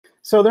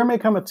So there may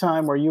come a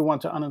time where you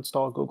want to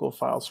uninstall Google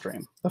File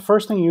Stream. The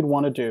first thing you'd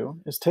want to do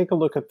is take a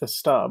look at the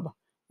stub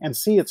and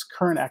see its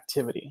current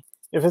activity.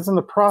 If it's in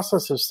the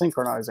process of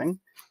synchronizing,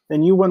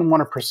 then you wouldn't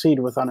want to proceed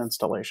with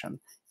uninstallation.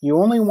 You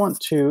only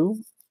want to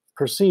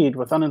proceed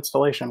with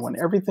uninstallation when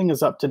everything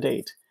is up to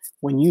date,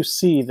 when you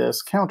see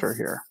this counter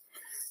here.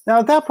 Now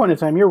at that point in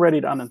time, you're ready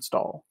to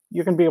uninstall.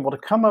 You can be able to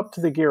come up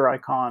to the gear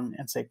icon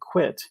and say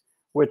quit,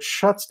 which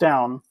shuts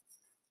down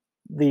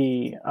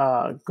the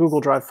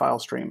Google Drive file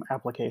stream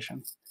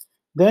application.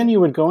 Then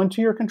you would go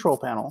into your control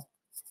panel,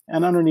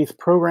 and underneath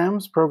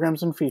Programs,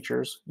 Programs and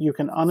Features, you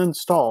can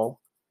uninstall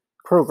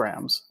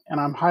programs, and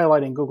I'm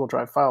highlighting Google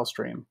Drive file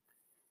stream.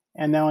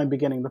 And now I'm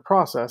beginning the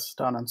process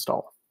to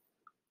uninstall.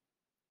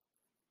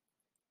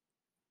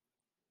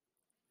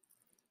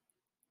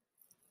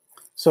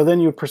 So then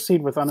you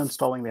proceed with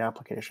uninstalling the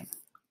application.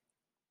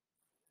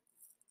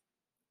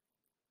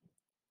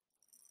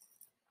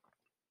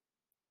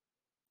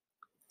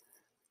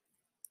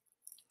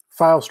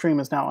 File stream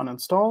is now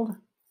uninstalled,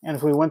 and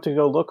if we went to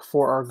go look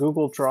for our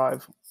Google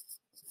Drive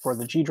for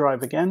the G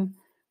drive again,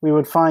 we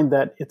would find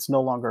that it's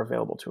no longer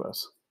available to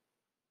us.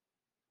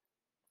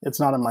 It's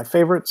not in my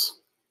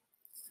favorites,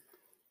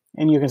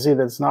 and you can see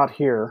that it's not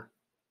here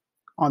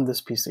on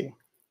this PC.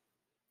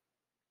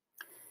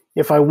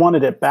 If I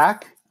wanted it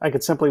back, I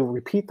could simply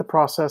repeat the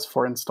process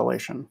for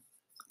installation.